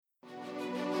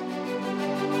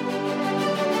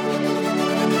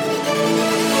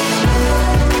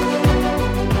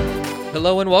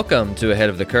Hello and welcome to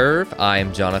Ahead of the Curve. I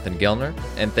am Jonathan Gellner,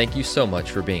 and thank you so much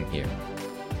for being here.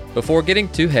 Before getting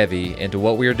too heavy into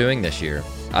what we are doing this year,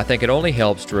 I think it only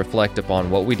helps to reflect upon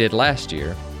what we did last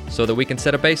year so that we can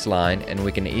set a baseline and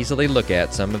we can easily look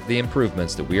at some of the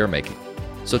improvements that we are making.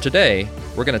 So today,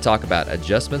 we're going to talk about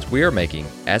adjustments we are making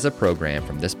as a program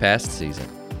from this past season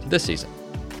to this season.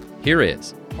 Here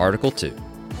is Article 2.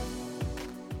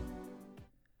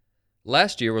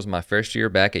 Last year was my first year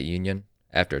back at Union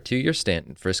after a 2-year stint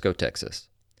in Frisco, Texas.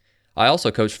 I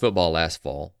also coached football last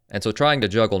fall, and so trying to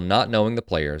juggle not knowing the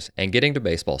players and getting to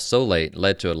baseball so late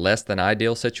led to a less than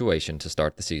ideal situation to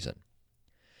start the season.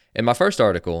 In my first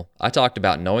article, I talked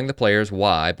about knowing the players'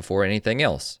 why before anything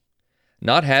else.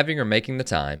 Not having or making the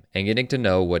time and getting to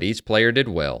know what each player did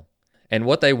well and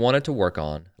what they wanted to work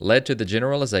on led to the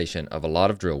generalization of a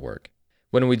lot of drill work.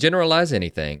 When we generalize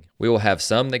anything, we will have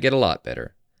some that get a lot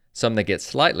better, some that get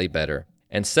slightly better,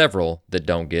 and several that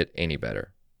don't get any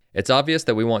better. It's obvious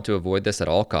that we want to avoid this at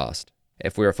all costs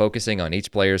if we are focusing on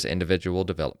each player's individual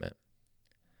development.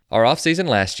 Our off-season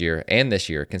last year and this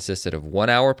year consisted of 1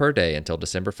 hour per day until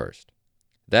December 1st.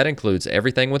 That includes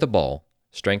everything with a ball,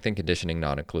 strength and conditioning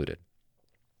not included.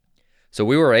 So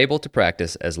we were able to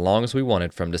practice as long as we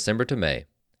wanted from December to May,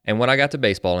 and when I got to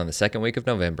baseball in the second week of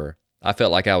November, I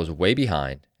felt like I was way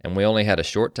behind and we only had a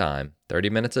short time, 30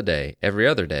 minutes a day, every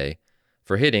other day,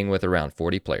 for hitting with around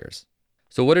 40 players.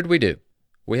 So what did we do?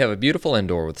 We have a beautiful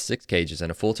indoor with 6 cages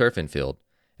and a full turf infield,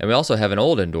 and we also have an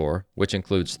old indoor, which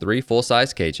includes 3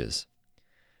 full-size cages.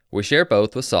 We share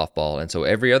both with softball, and so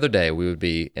every other day we would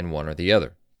be in one or the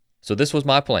other. So this was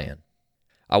my plan.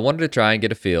 I wanted to try and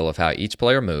get a feel of how each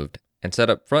player moved and set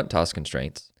up front toss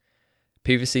constraints,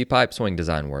 PVC pipe swing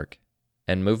design work,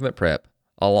 and movement prep,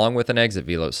 along with an exit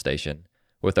velo station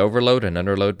with overload and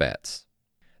underload bats.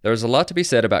 There is a lot to be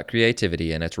said about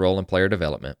creativity and its role in player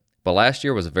development, but last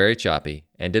year was very choppy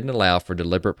and didn't allow for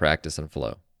deliberate practice and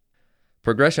flow.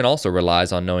 Progression also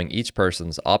relies on knowing each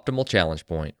person's optimal challenge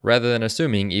point rather than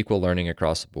assuming equal learning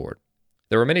across the board.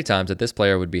 There were many times that this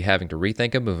player would be having to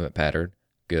rethink a movement pattern,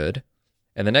 good,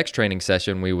 and the next training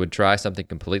session we would try something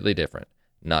completely different,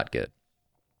 not good.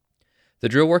 The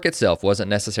drill work itself wasn't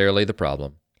necessarily the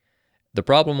problem. The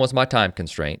problem was my time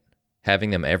constraint, having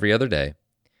them every other day,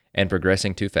 and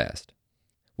progressing too fast.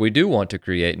 We do want to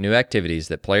create new activities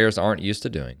that players aren't used to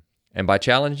doing, and by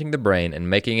challenging the brain and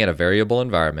making it a variable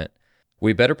environment,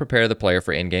 we better prepare the player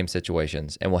for in-game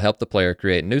situations and will help the player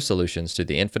create new solutions to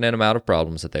the infinite amount of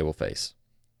problems that they will face.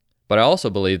 But I also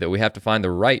believe that we have to find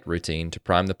the right routine to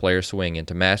prime the player's swing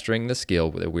into mastering the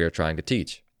skill that we are trying to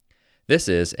teach. This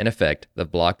is, in effect, the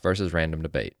blocked versus random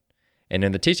debate, and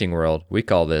in the teaching world, we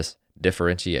call this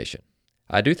differentiation.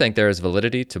 I do think there is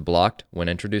validity to blocked when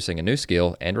introducing a new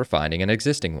skill and refining an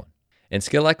existing one. In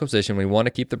skill acquisition, we want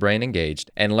to keep the brain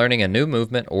engaged, and learning a new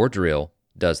movement or drill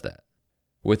does that.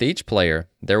 With each player,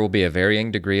 there will be a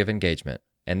varying degree of engagement,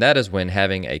 and that is when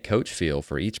having a coach feel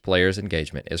for each player's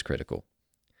engagement is critical.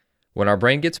 When our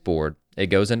brain gets bored, it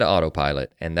goes into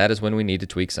autopilot, and that is when we need to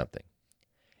tweak something.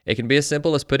 It can be as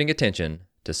simple as putting attention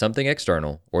to something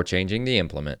external or changing the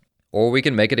implement, or we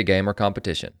can make it a game or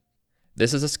competition.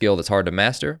 This is a skill that's hard to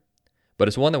master, but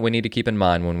it's one that we need to keep in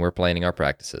mind when we're planning our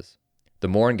practices. The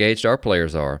more engaged our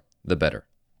players are, the better.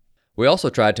 We also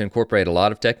tried to incorporate a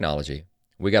lot of technology.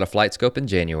 We got a flight scope in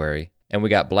January, and we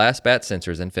got blast bat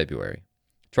sensors in February.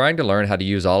 Trying to learn how to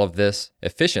use all of this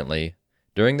efficiently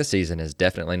during the season is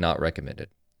definitely not recommended.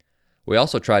 We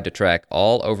also tried to track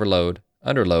all overload,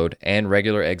 underload, and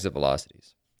regular exit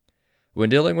velocities. When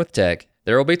dealing with tech,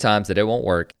 there will be times that it won't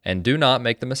work, and do not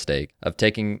make the mistake of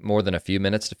taking more than a few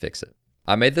minutes to fix it.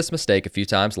 I made this mistake a few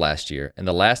times last year, and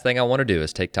the last thing I want to do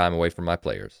is take time away from my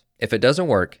players. If it doesn't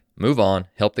work, move on,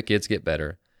 help the kids get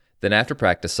better, then after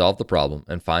practice solve the problem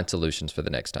and find solutions for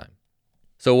the next time.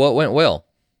 So what went well?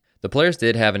 The players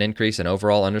did have an increase in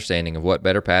overall understanding of what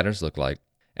better patterns look like,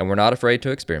 and were not afraid to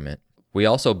experiment. We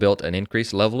also built an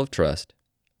increased level of trust,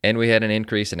 and we had an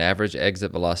increase in average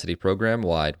exit velocity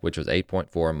program-wide, which was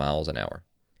 8.4 miles an hour.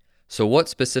 So what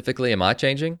specifically am I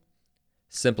changing?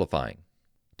 Simplifying.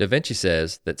 Da Vinci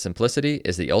says that simplicity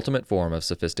is the ultimate form of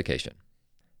sophistication.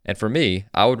 And for me,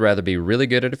 I would rather be really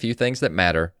good at a few things that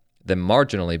matter than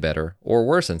marginally better, or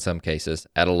worse in some cases,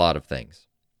 at a lot of things.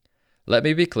 Let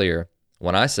me be clear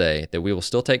when I say that we will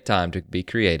still take time to be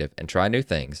creative and try new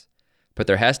things, but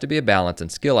there has to be a balance in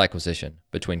skill acquisition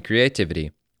between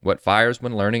creativity, what fires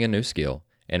when learning a new skill,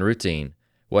 and routine,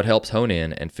 what helps hone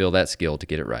in and feel that skill to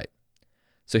get it right.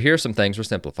 So here are some things we're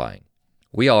simplifying.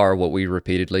 We are what we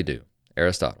repeatedly do,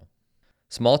 Aristotle.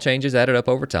 Small changes added up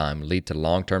over time lead to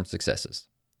long-term successes.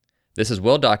 This is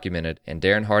well documented in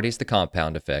Darren Hardy's The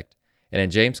Compound Effect and in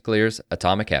James Clear's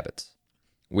Atomic Habits.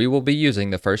 We will be using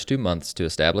the first 2 months to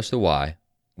establish the why,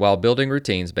 while building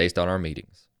routines based on our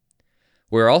meetings.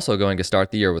 We're also going to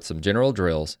start the year with some general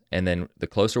drills, and then the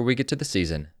closer we get to the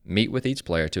season, meet with each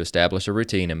player to establish a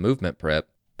routine and movement prep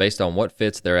based on what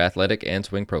fits their athletic and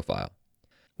swing profile.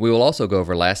 We will also go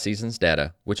over last season's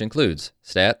data, which includes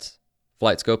stats,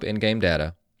 FlightScope in-game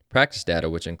data, practice data,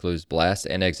 which includes blast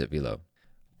and exit velo.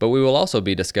 But we will also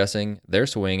be discussing their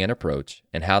swing and approach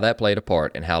and how that played a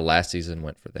part in how last season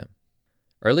went for them.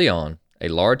 Early on, a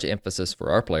large emphasis for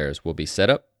our players will be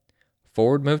setup,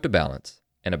 forward move to balance,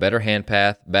 and a better hand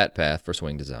path, bat path for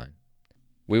swing design.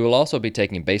 We will also be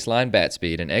taking baseline bat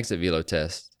speed and exit velo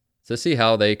tests to see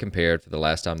how they compared for the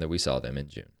last time that we saw them in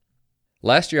June.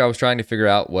 Last year I was trying to figure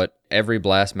out what every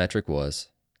blast metric was,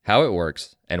 how it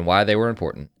works, and why they were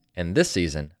important, and this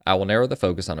season I will narrow the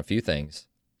focus on a few things,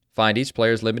 find each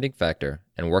player's limiting factor,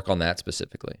 and work on that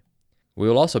specifically. We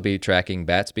will also be tracking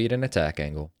bat speed and attack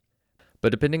angle, but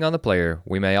depending on the player,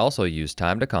 we may also use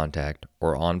time to contact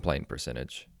or on-plane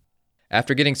percentage.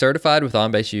 After getting certified with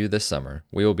OnBase U this summer,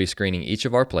 we will be screening each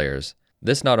of our players.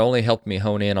 This not only helped me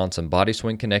hone in on some body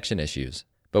swing connection issues,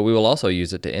 but we will also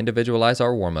use it to individualize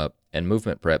our warm-up and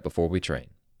movement prep before we train.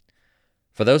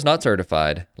 For those not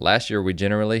certified, last year we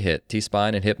generally hit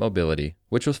T-spine and hip mobility,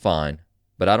 which was fine,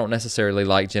 but I don't necessarily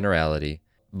like generality,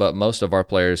 but most of our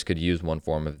players could use one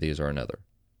form of these or another.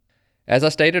 As I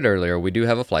stated earlier, we do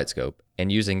have a FlightScope,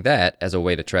 and using that as a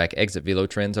way to track exit velo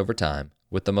trends over time,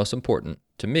 with the most important,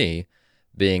 to me,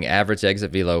 being average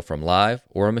exit velo from live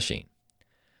or a machine.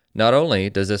 Not only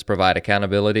does this provide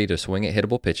accountability to swing at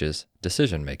hittable pitches,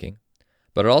 decision making,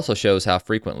 but it also shows how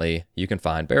frequently you can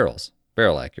find barrel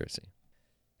accuracy.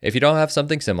 If you don't have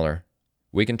something similar,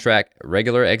 we can track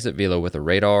regular exit velo with a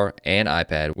radar and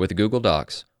iPad with Google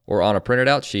Docs or on a printed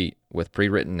out sheet with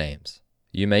pre-written names.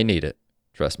 You may need it,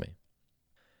 trust me.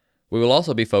 We will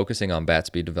also be focusing on bat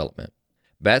speed development.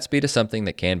 Bat speed is something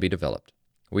that can be developed.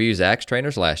 We used Axe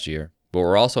trainers last year, but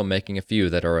we're also making a few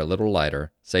that are a little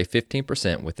lighter, say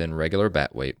 15% within regular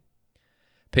bat weight.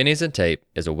 Pennies and tape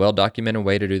is a well-documented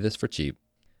way to do this for cheap.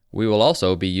 We will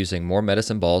also be using more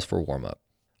medicine balls for warm-up.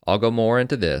 I'll go more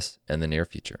into this in the near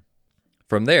future.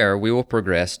 From there, we will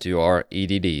progress to our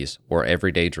EDDs, or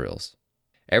everyday drills.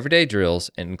 Everyday drills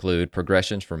include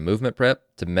progressions from movement prep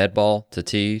to med ball to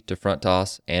tee to front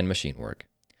toss and machine work.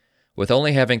 With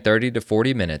only having 30 to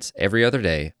 40 minutes every other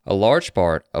day, a large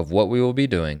part of what we will be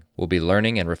doing will be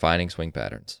learning and refining swing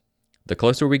patterns. The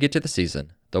closer we get to the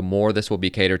season, the more this will be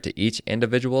catered to each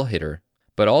individual hitter,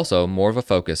 but also more of a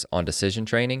focus on decision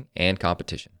training and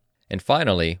competition. And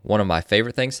finally, one of my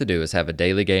favorite things to do is have a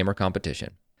daily game or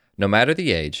competition. No matter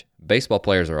the age, baseball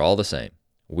players are all the same.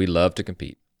 We love to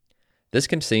compete. This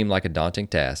can seem like a daunting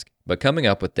task, but coming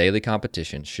up with daily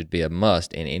competitions should be a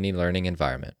must in any learning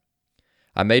environment.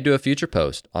 I may do a future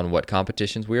post on what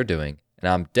competitions we are doing, and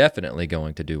I'm definitely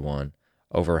going to do one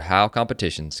over how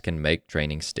competitions can make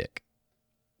training stick.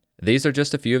 These are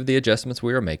just a few of the adjustments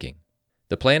we are making.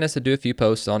 The plan is to do a few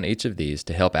posts on each of these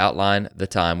to help outline the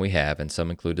time we have, and some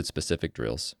included specific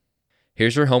drills.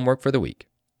 Here's your homework for the week.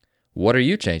 What are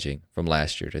you changing from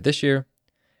last year to this year?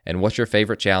 And what's your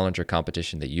favorite challenge or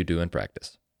competition that you do in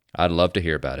practice? I'd love to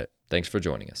hear about it. Thanks for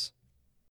joining us.